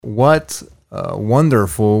what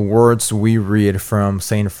wonderful words we read from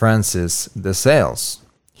St. Francis de Sales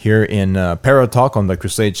here in Parrott Talk on the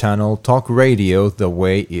Crusade channel, Talk Radio the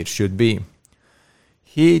way it should be.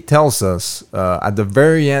 He tells us at the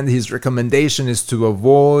very end, his recommendation is to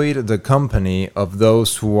avoid the company of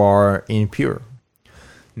those who are impure.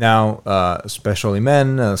 Now, especially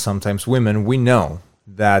men, sometimes women, we know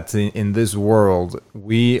that in this world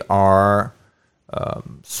we are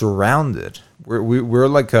surrounded. We're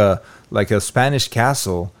like a Spanish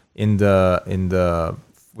castle within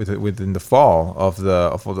the fall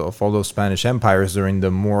of all those Spanish empires during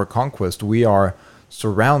the Moor conquest. We are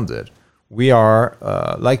surrounded. We are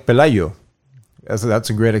like Pelayo. That's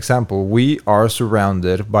a great example. We are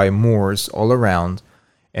surrounded by Moors all around,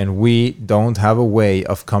 and we don't have a way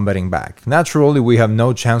of combating back. Naturally, we have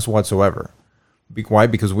no chance whatsoever. Why?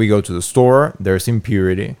 Because we go to the store, there's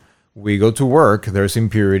impurity. We go to work, there's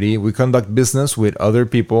impurity. We conduct business with other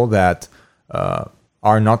people that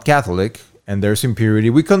are not Catholic, and there's impurity.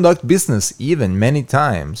 We conduct business even many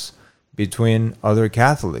times between other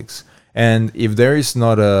Catholics. And if there is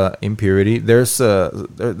not a impurity, there's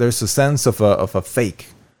a sense of a fake,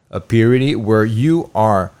 a purity where you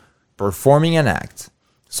are performing an act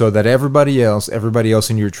so that everybody else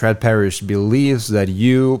in your trad parish believes that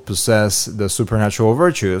you possess the supernatural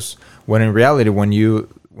virtues, when in reality, when you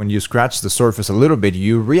scratch the surface a little bit,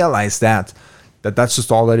 you realize that's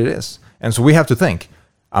just all that it is. And so we have to think,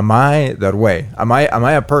 am I that way? Am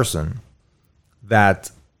I a person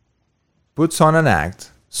that puts on an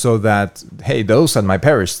act so that, hey, those at my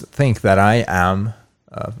parish think that I am,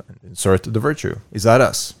 insert the virtue? Is that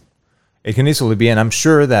us? It can easily be, and I'm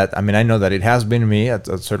sure that, I know that it has been me at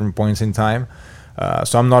certain points in time.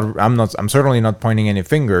 So I'm certainly not pointing any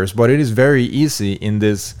fingers, but it is very easy in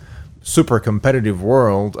this super competitive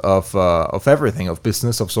world of everything, of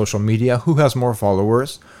business, of social media. Who has more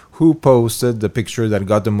followers? Who posted the picture that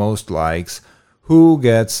got the most likes? Who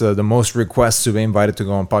gets the most requests to be invited to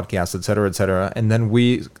go on podcasts, etc., etc. And then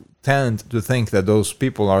we tend to think that those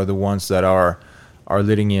people are the ones that are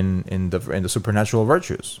leading in the supernatural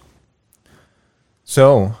virtues.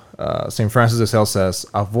 So St. Francis de Sales says,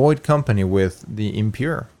 avoid company with the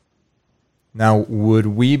impure. Now, would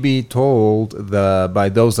we be told by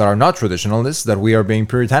those that are not traditionalists that we are being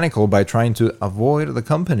puritanical by trying to avoid the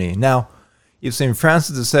company? Now, if St.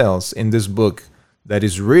 Francis de Sales in this book that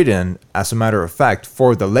is written, as a matter of fact,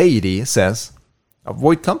 for the laity, says,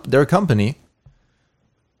 avoid their company.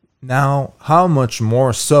 Now, how much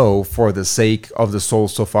more so for the sake of the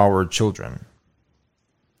souls of our children?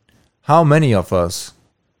 How many of us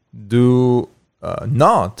do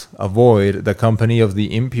not avoid the company of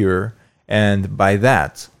the impure, and by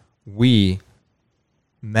that, we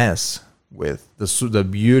mess with the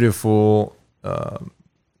beautiful,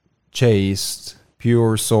 chaste,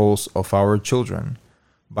 pure souls of our children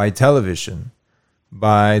by television,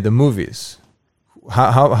 by the movies?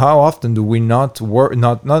 How often do we not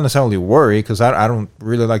necessarily worry, because I don't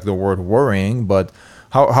really like the word worrying, but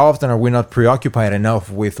how often are we not preoccupied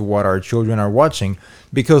enough with what our children are watching?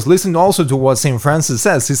 Because listen also to what St. Francis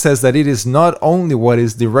says. He says that it is not only what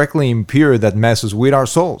is directly impure that messes with our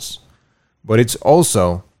souls, but it's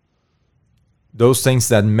also those things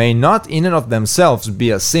that may not in and of themselves be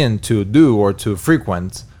a sin to do or to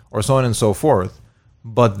frequent or so on and so forth,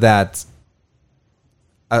 but that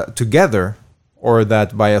together, or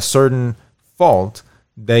that by a certain fault,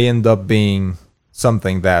 they end up being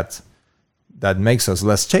something that makes us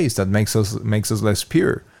less chaste, that makes us less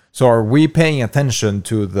pure. So are we paying attention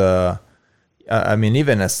to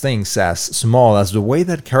even as things as small as the way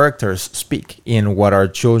that characters speak in what our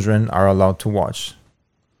children are allowed to watch?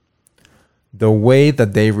 The way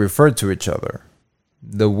that they refer to each other,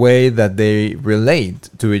 the way that they relate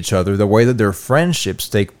to each other, the way that their friendships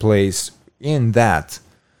take place in that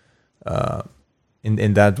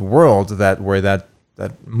in that world where that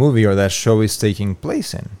movie or that show is taking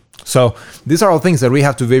place in. So these are all things that we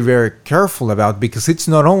have to be very careful about, because it's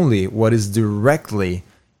not only what is directly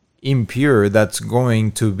impure that's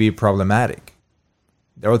going to be problematic.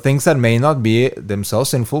 There are things that may not be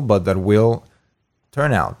themselves sinful, but that will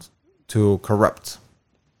turn out to corrupt.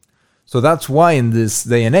 So that's why in this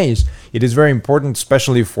day and age, it is very important,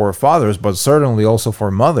 especially for fathers, but certainly also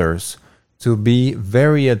for mothers, to be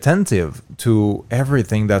very attentive to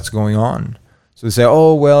everything that's going on. So they say,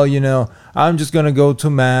 oh, well, I'm just going to go to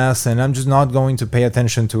Mass and I'm just not going to pay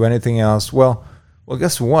attention to anything else. Well,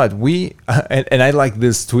 guess what? And I like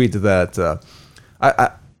this tweet that, I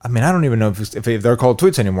don't even know if they're called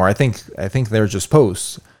tweets anymore. I think they're just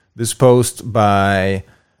posts. This post by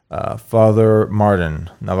Father Martin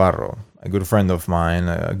Navarro. a good friend of mine,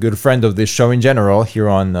 a good friend of this show in general, here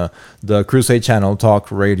on the Crusade channel,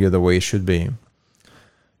 Talk Radio the Way It Should Be,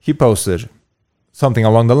 he posted something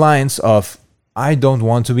along the lines of, I don't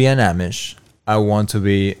want to be an Amish, I want to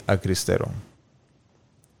be a Cristero.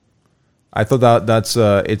 I thought that's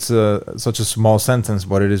such a small sentence,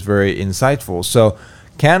 but it is very insightful. So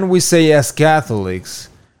can we say as Catholics,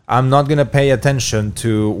 I'm not going to pay attention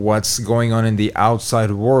to what's going on in the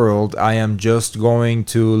outside world. I am just going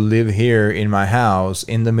to live here in my house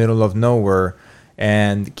in the middle of nowhere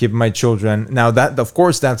and keep my children. Now, that, of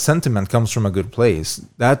course, that sentiment comes from a good place.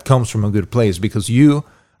 That comes from a good place because you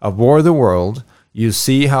abhor the world, you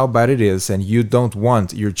see how bad it is, and you don't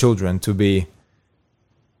want your children to be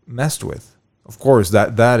messed with. Of course,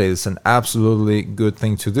 that is an absolutely good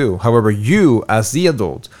thing to do. However, you as the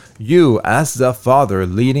adult, you as the father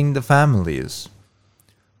leading the families,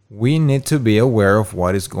 we need to be aware of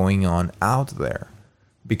what is going on out there.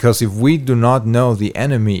 Because if we do not know the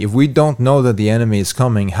enemy, if we don't know that the enemy is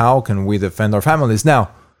coming, how can we defend our families?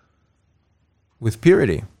 Now, with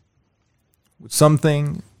purity, with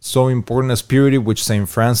something so important as purity, which St.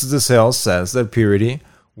 Francis de Sales says that purity,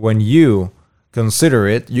 when you consider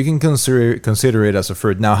it, you can consider it as a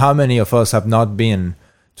fruit. Now, how many of us have not been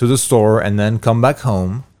to the store and then come back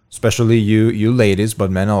home, especially you ladies, but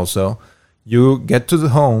men also, you get to the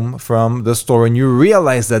home from the store and you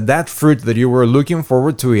realize that fruit that you were looking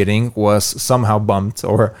forward to eating was somehow bumped,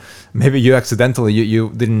 or maybe you accidentally, you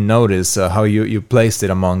didn't notice how you placed it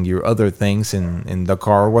among your other things in the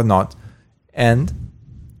car or whatnot, and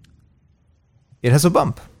it has a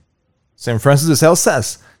bump. St. Francis de Sales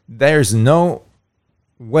says there's no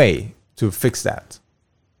way to fix that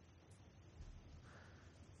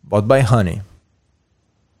but by honey.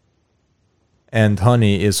 And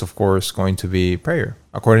honey is, of course, going to be prayer,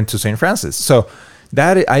 according to St. Francis. So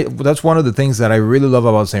that's one of the things that I really love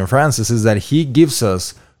about St. Francis, is that he gives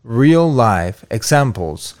us real life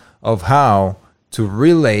examples of how to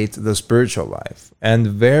relate the spiritual life. And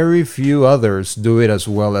very few others do it as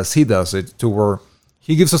well as he does it, to where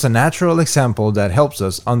he gives us a natural example that helps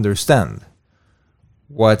us understand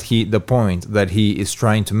the point that he is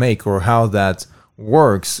trying to make, or how that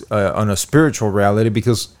works on a spiritual reality,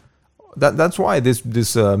 because that's why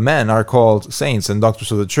these men are called saints and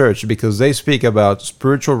doctors of the church, because they speak about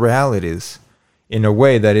spiritual realities in a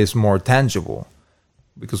way that is more tangible.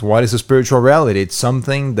 Because what is a spiritual reality? It's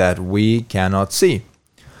something that we cannot see.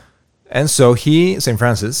 And so St.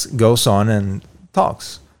 Francis goes on and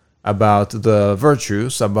talks about the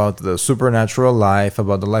virtues, about the supernatural life,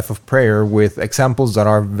 about the life of prayer, with examples that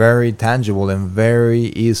are very tangible and very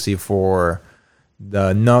easy for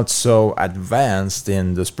the not so advanced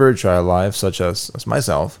in the spiritual life, such as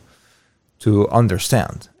myself, to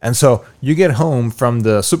understand. And so you get home from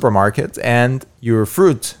the supermarket and your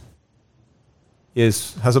fruit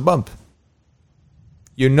has a bump.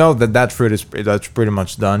 You know that fruit that's pretty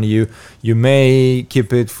much done. You may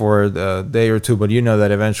keep it for a day or two, but you know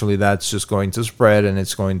that eventually that's just going to spread and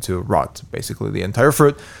it's going to rot, basically the entire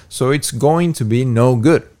fruit. So it's going to be no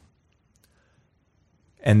good.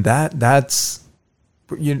 And that's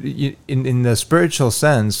in the spiritual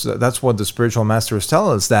sense, that's what the spiritual masters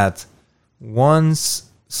tell us, that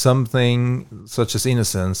once something such as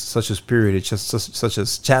innocence, such as purity, such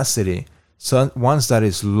as chastity, once that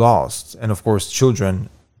is lost, and of course children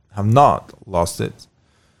have not lost it,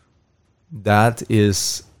 that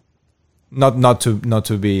is not to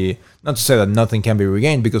say that nothing can be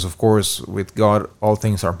regained, because of course with God all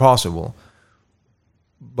things are possible,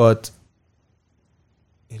 but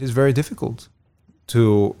it is very difficult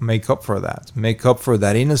to make up for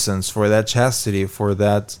that innocence, for that chastity, for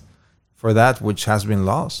that which has been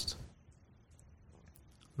lost.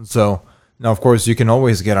 So now, of course, you can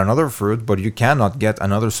always get another fruit, but you cannot get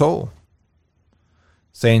another soul.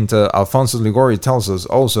 Saint Alphonsus Liguori tells us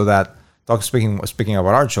also that, speaking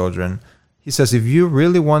about our children, he says, if you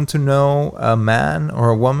really want to know a man or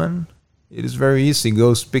a woman, it is very easy.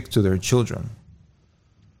 Go speak to their children.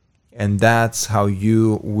 And that's how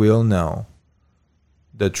you will know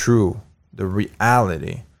the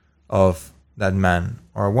reality of that man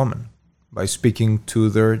or a woman, by speaking to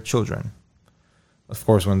their children. Of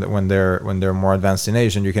course, when they're more advanced in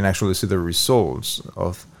age, and you can actually see the results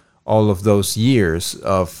of all of those years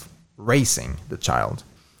of raising the child.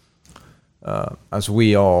 As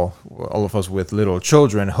we all of us with little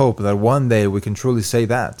children hope that one day we can truly say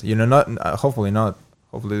that. Hopefully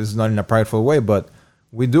this is not in a prideful way, but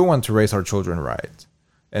we do want to raise our children right.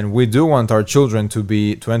 And we do want our children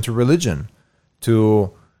to enter religion,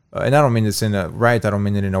 and I don't mean this I don't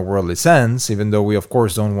mean it in a worldly sense, even though we of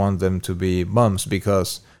course don't want them to be bums,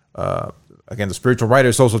 because again, the spiritual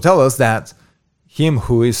writers also tell us that him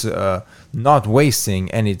who is not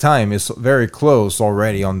wasting any time is very close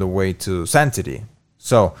already on the way to sanctity.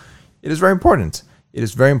 So it is very important. It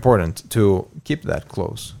is very important to keep that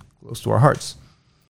close to our hearts.